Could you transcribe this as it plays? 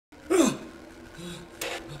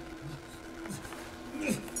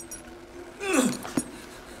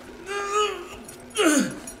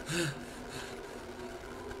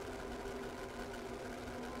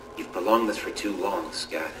for too long,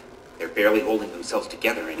 Scott. They're barely holding themselves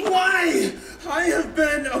together anymore. Why? I have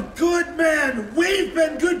been a good man. We've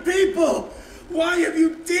been good people. Why have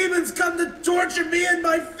you demons come to torture me and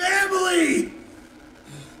my family?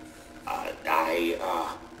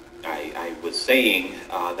 I was saying,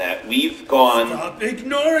 that we've gone... Stop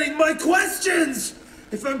ignoring my questions!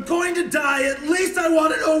 If I'm going to die, at least I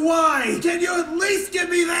want to know why! Can you at least give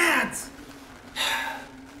me that?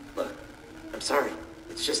 Look, I'm sorry.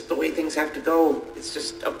 It's just the way things have to go. It's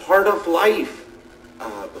just a part of life.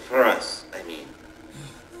 For us, I mean.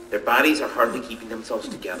 Their bodies are hardly keeping themselves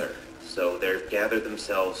together, so they've gathered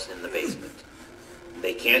themselves in the basement.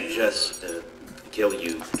 They can't just, kill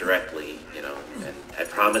you directly, you know, and I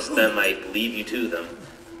promised them I'd leave you to them.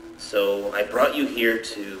 So I brought you here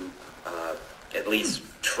to, at least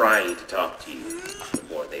try to talk to you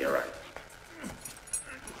before they arrive.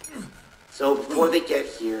 So before they get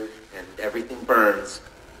here and everything burns,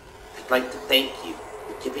 I'd like to thank you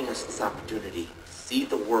for giving us this opportunity to see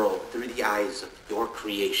the world through the eyes of your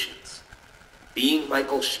creations. Being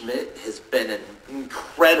Michael Schmidt has been an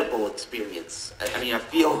incredible experience. I mean, I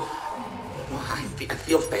feel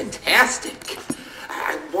fantastic.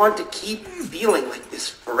 I want to keep feeling like this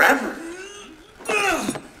forever.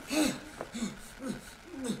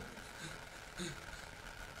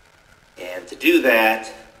 And to do that,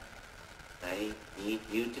 I need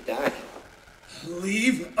you to die.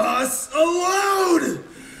 Leave us alone!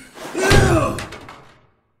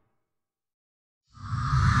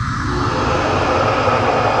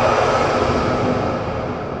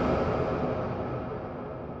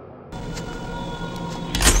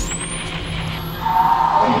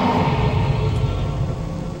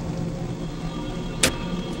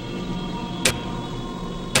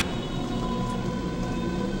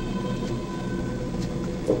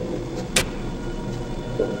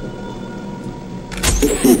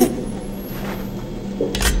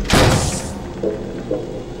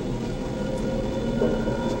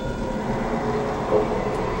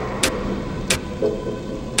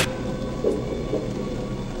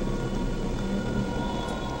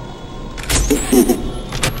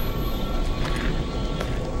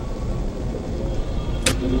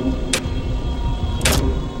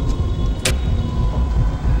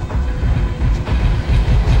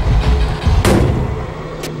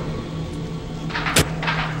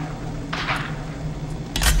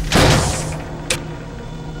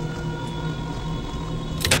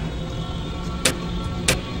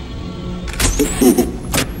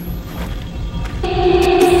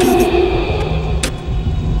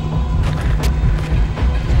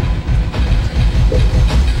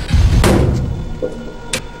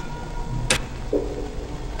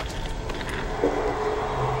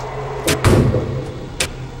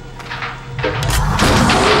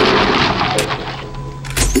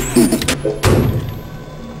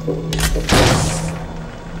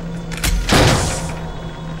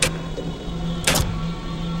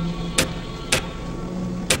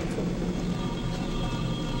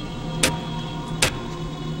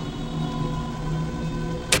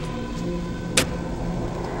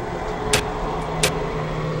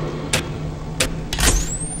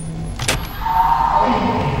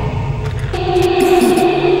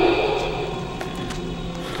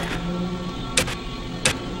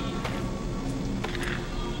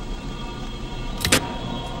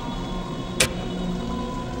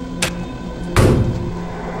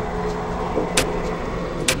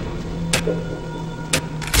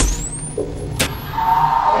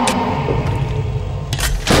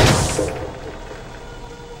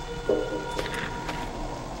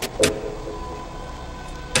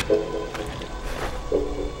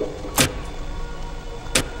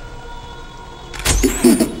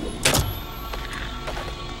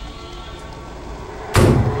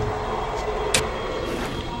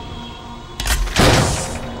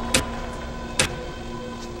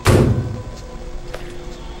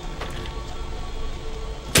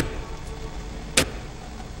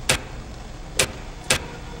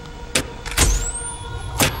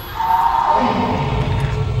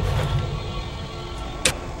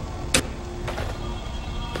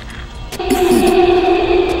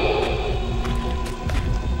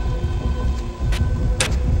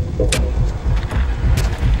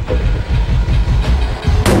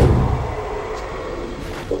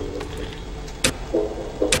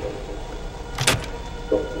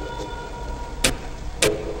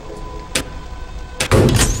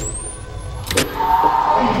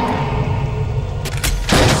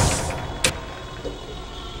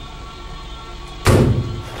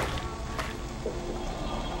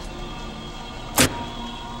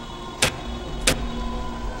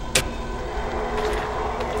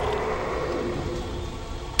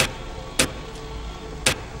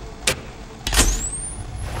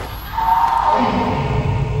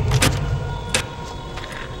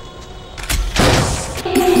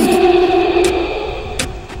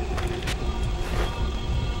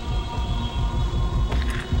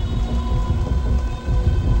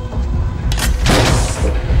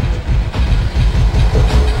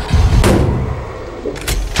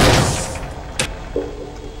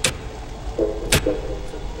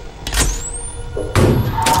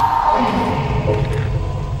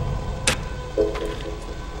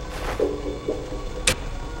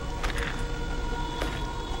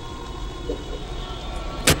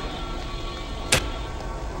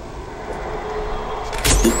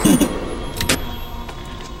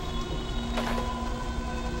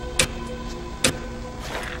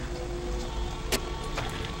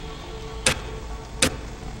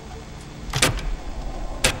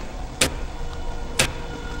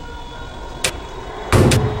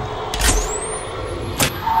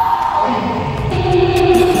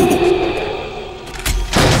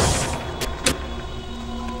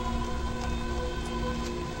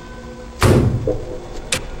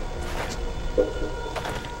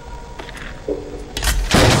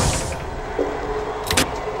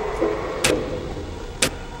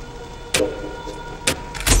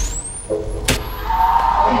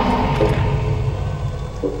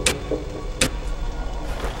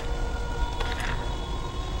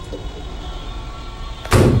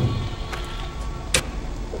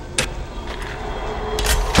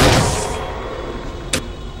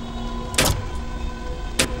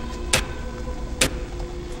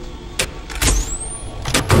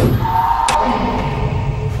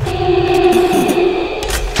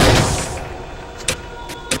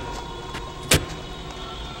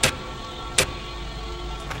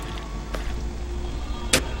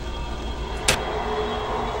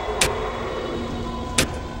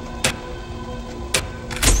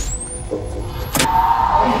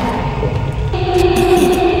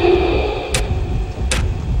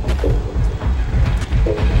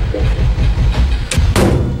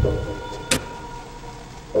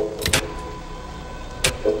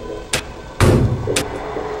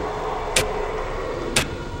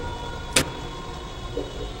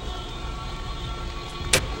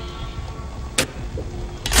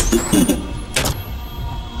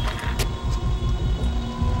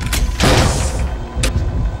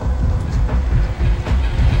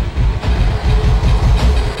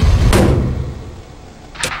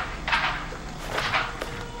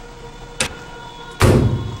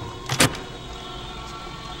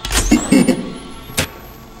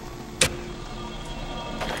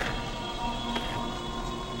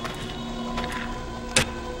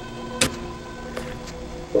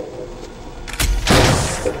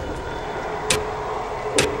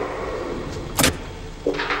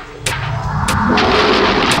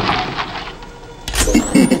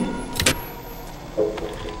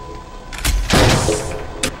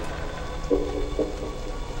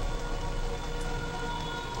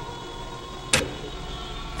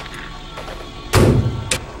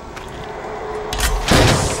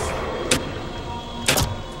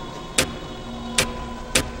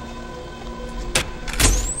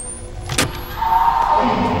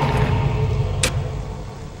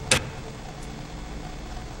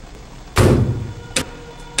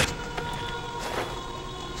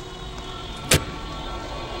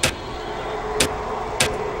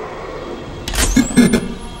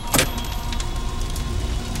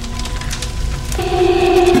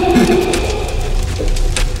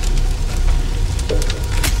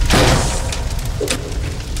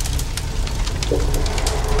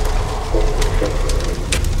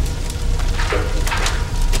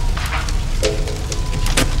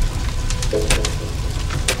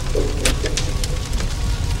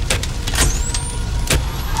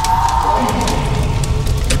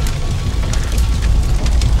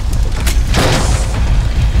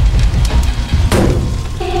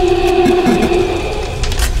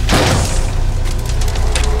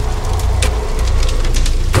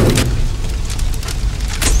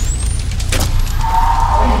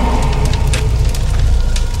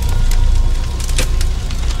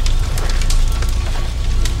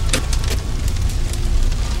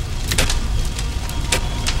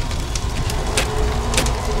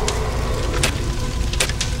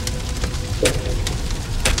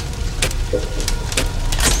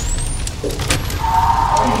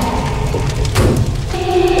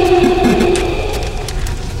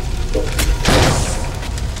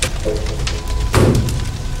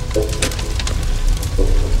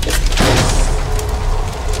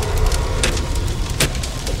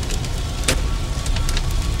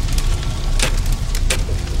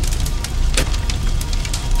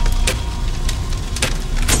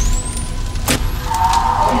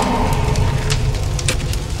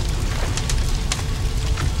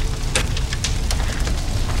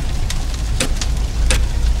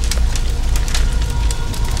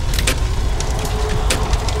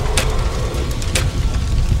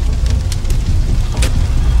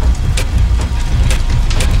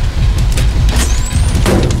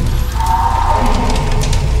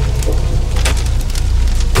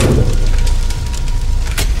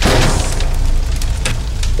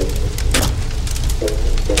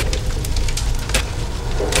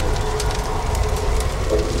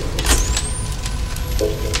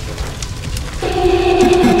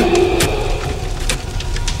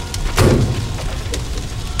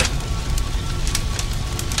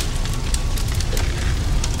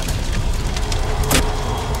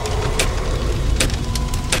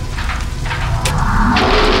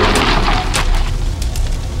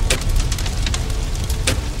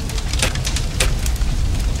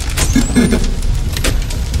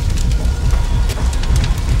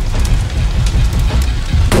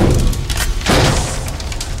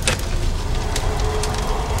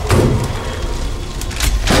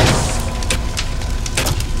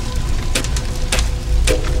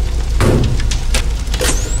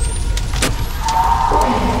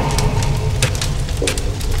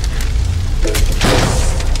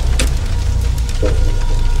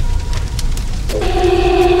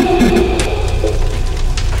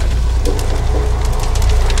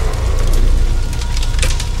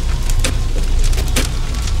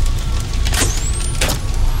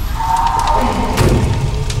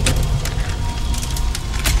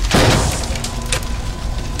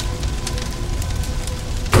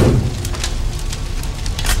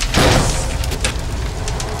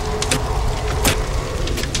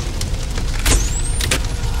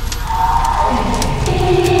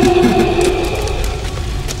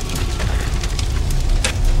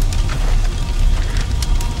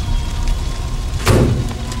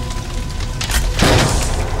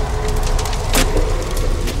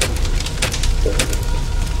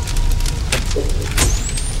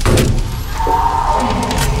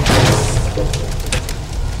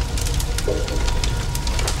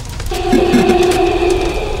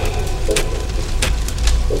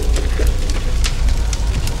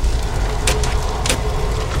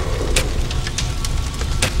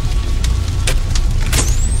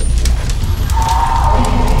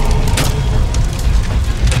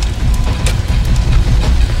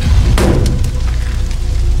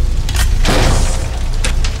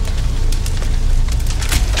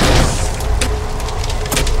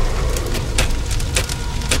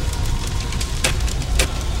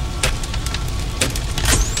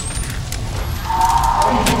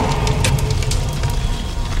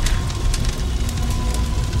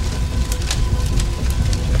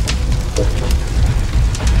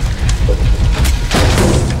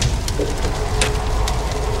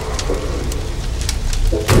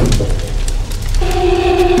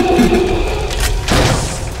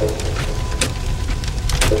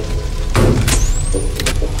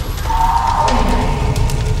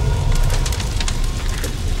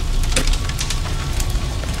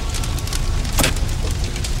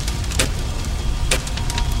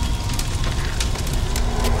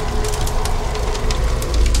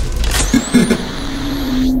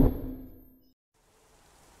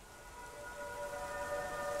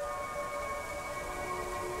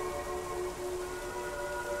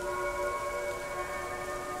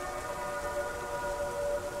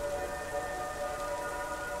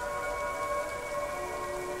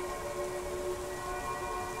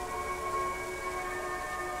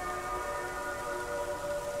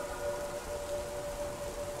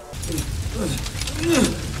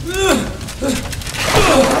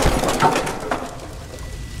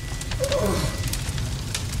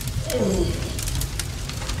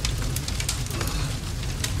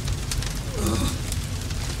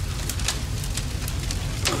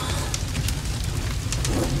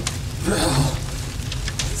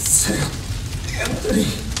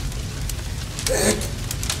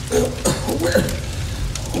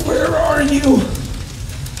 Where are you?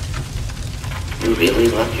 You really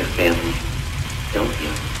love your family, don't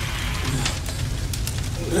you?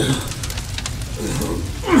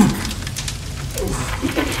 You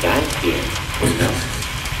can die here, you know?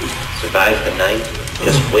 Survive the night,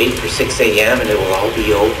 just wait for 6 a.m. and it will all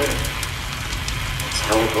be over. That's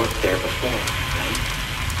how it worked there before, right?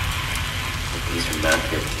 But these are not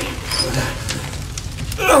your kings.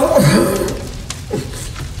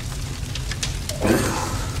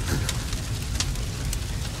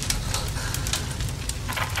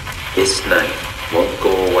 This night won't go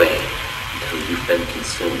away until you've been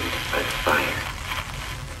consumed by the fire.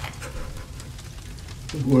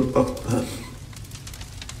 What about that?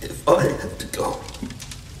 If I have to go,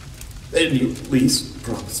 then you at least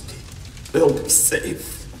promise me they'll be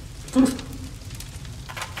safe.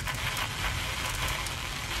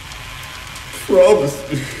 Promise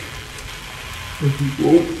me that you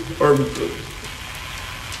won't harm them.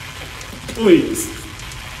 Please.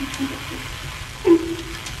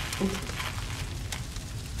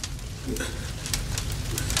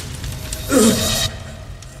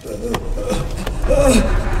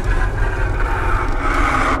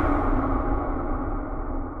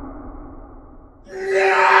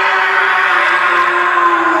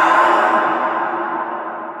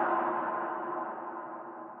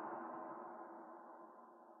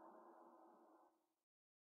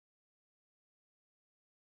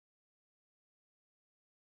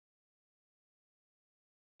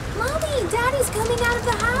 Mommy, Daddy's coming out of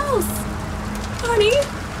the house! Honey?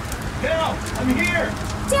 Cal, I'm here!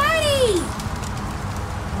 Daddy!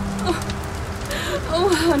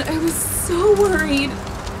 God, I was so worried.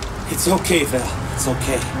 It's okay, Val. It's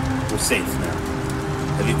okay. We're safe now.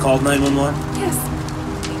 Have you called 911?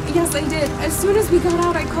 Yes, I did. As soon as we got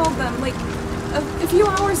out, I called them, like, a few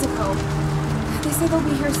hours ago. They said they'll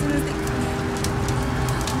be here as soon as they come in.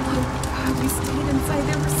 Oh, God, we stayed inside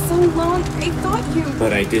there for so long. I thought you...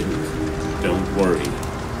 But I didn't. Don't worry.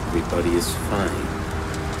 Everybody is fine.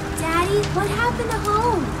 Daddy, what happened to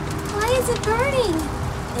home? Why is it burning?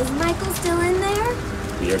 Is Michael still in there?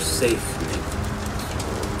 We are safe, Nick.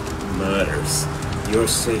 Matters. You're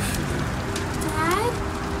safe now. Dad?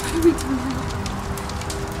 What do we do now?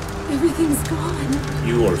 Everything's gone.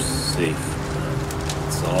 You are safe now.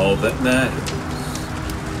 That's all that matters.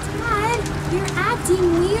 Dad, you're acting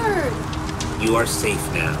weird. You are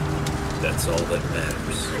safe now. That's all that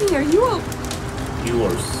matters. Honey, are you okay? You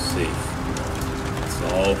are safe now. That's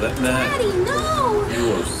all that matters. Daddy, no!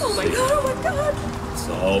 You are Oh my safe. God, oh my God! That's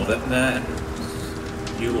all that matters.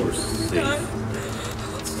 You are safe.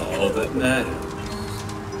 That's all that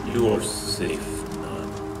matters. You are safe now.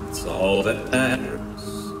 That's all that matters.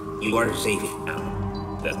 You are safe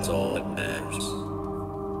now. That's all that matters.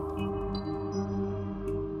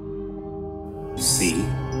 See,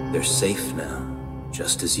 they're safe now,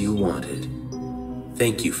 just as you wanted.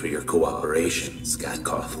 Thank you for your cooperation, Scott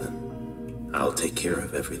Coughlin. I'll take care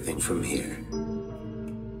of everything from here.